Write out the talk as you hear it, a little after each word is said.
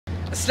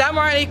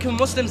Assalamu alaikum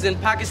Muslims in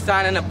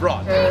Pakistan and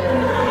abroad.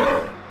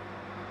 Oh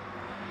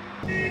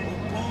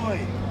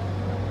boy,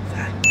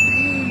 that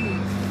beef.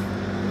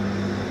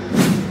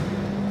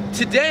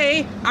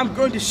 Today, I'm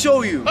going to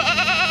show you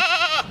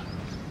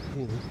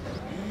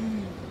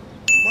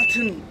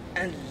mutton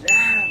and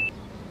lamb.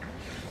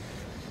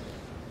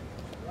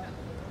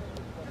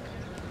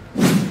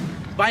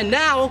 By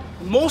now,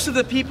 most of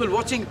the people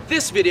watching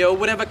this video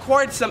would have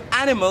acquired some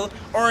animal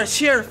or a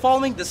share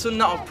following the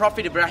sunnah of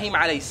Prophet Ibrahim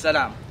alayhi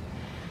salam.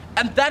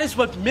 And that is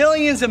what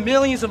millions and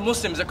millions of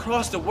Muslims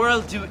across the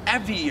world do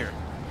every year.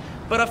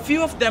 But a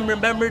few of them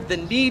remember the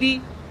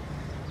needy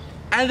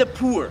and the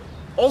poor,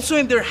 also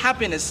in their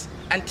happiness,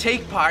 and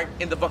take part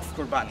in the Waqf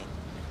Qurbani.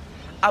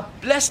 A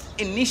blessed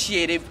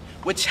initiative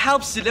which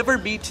helps deliver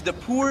meat to the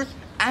poor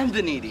and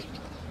the needy.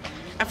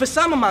 And for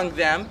some among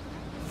them,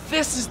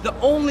 this is the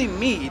only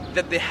meat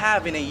that they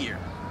have in a year.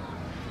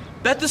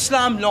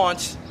 Baitussalam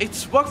launched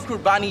its Waqf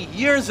Qurbani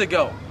years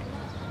ago,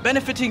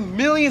 benefiting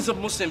millions of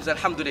Muslims,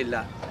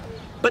 alhamdulillah.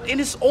 But it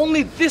is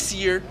only this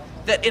year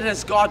that it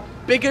has got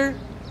bigger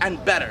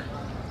and better.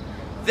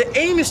 The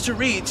aim is to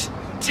reach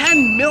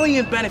 10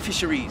 million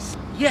beneficiaries.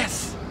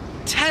 Yes,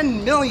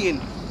 10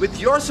 million with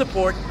your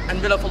support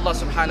and will of Allah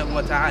subhanahu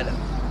wa ta'ala.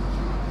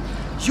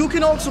 You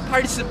can also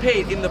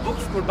participate in the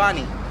Waqf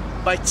Qurbani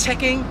by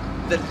checking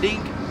the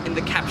link in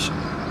the caption.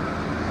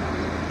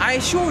 I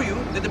assure you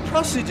that the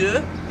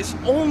procedure is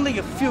only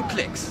a few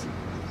clicks.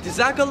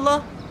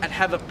 Jazakallah and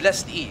have a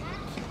blessed Eid.